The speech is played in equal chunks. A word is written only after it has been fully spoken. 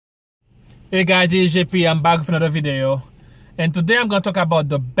Hey guys, this is JP. I'm back with another video, and today I'm going to talk about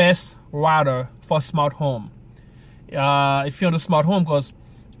the best router for smart home. If you're on the smart home, because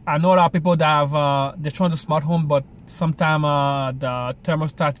I know a lot of people that have they're trying to smart home, but sometimes the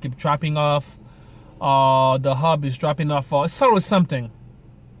thermostat keep dropping off, or the hub is dropping off, or it's always something.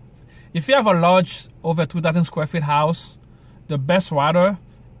 If you have a large over 2,000 square feet house, the best router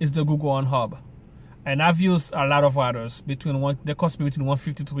is the Google One Hub. And I've used a lot of routers. They cost me between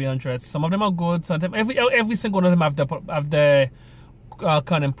 150 to 300. Some of them are good. Sometimes every single one of them have the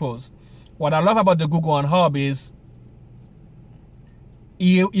con and pros. What I love about the Google One Hub is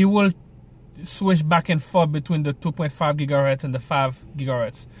you will switch back and forth between the 2.5 gigahertz and the 5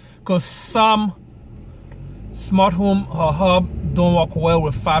 gigahertz. Because some smart home or hub don't work well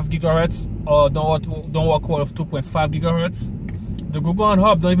with 5 gigahertz or don't work well with 2.5 gigahertz. The Google One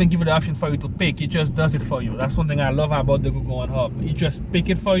Hub don't even give you the option for you to pick. It just does it for you. That's something I love about the Google One Hub. It just pick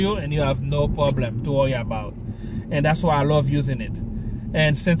it for you and you have no problem to worry about. And that's why I love using it.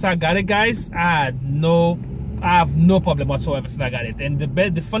 And since I got it, guys, I have no problem whatsoever since I got it. And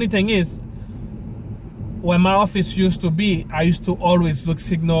the funny thing is, when my office used to be, I used to always lose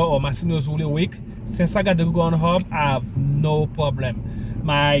signal, or my signal is really weak. Since I got the Google One Hub, I have no problem.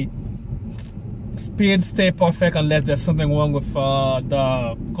 My speed stay perfect unless there's something wrong with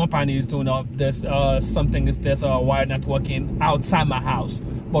the company is doing. There's there's a wire not working outside my house.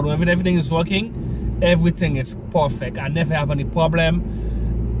 But when everything is working, everything is perfect. I never have any problem.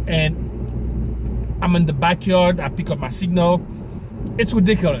 And I'm in the backyard. I pick up my signal. It's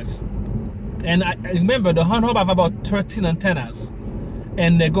ridiculous. And I remember the One Hub have about 13 antennas,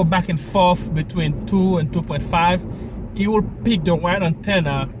 and they go back and forth between 2 and 2.5. You will pick the right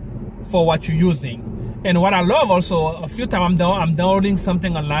antenna for what you're using. And what I love also, a few times I'm downloading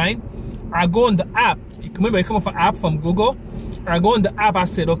something online, I go on the app. Remember, it comes from an app from Google. I go on the app, I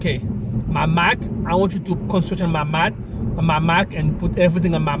said, okay, my Mac, I want you to concentrate on my Mac and put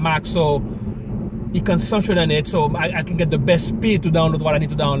everything on my Mac so you can concentrate on it, so I can get the best speed to download what I need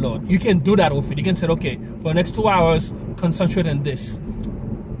to download. You can do that with it. You can say, okay, for the next 2 hours, concentrate on this.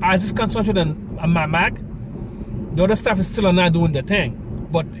 As it's concentrated on my Mac, the other stuff is still not doing the thing.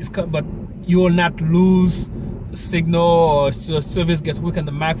 But you will not lose signal, or the service gets weak on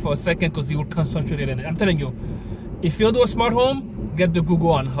the Mac for a second because you will concentrate on it. I'm telling you, if you do a smart home, get the Google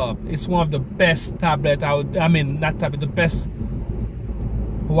One Hub. It's one of the best the best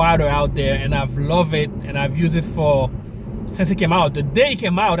router out there, and I've loved it, and I've used it since it came out. The day it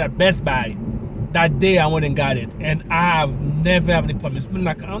came out at Best Buy, that day I went and got it, and I've never had any problems. It's been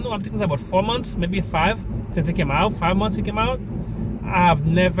like, I don't know, I'm thinking it's about 4 months, maybe 5 since it came out. 5 months it came out. I've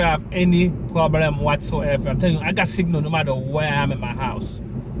never had any problem whatsoever. I'm telling you, I got signal no matter where I am in my house.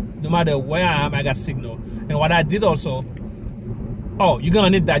 No matter where I am, I got signal. And what I did also, oh, you're gonna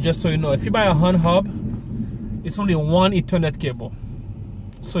need that, just so you know. If you buy a One Hub, it's only one Ethernet cable.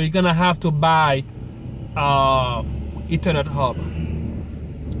 So you're gonna have to buy Ethernet hub.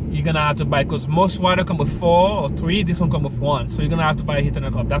 You're gonna have to buy, because most router come with 4 or 3. This one come with 1. So you're gonna have to buy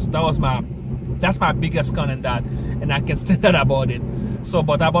Ethernet hub. That's my biggest con in that, and I can say that about it. So,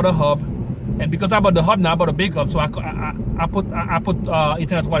 but I bought a hub, and because I bought the hub now, I bought a big hub, so I put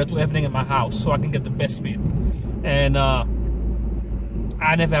Ethernet wire to everything in my house, so I can get the best speed. And I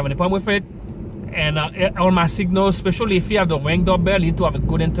never have any problem with it. And all my signals, especially if you have the Ring doorbell, you need to have a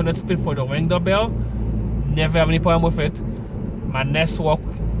good internet speed for the Ring doorbell. Never have any problem with it. My Nest work,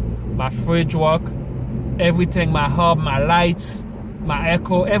 my fridge work, everything, my hub, my lights, my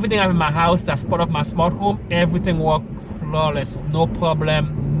Echo, everything I have in my house that's part of my smart home, everything works flawless, no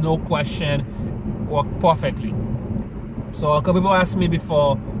problem, no question, work perfectly. So a couple people asked me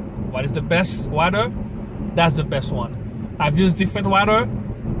before, what is the best router? That's the best one. I've used different router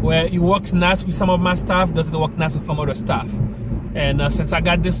where it works nice with some of my stuff, doesn't work nice with some other stuff. And since I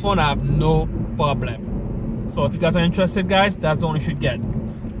got this one, I have no problem. So if you guys are interested, guys, that's the one you should get.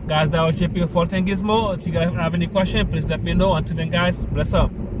 Guys, that was JP for Gizmo. If you guys have any questions, please let me know. Until then, guys, bless up.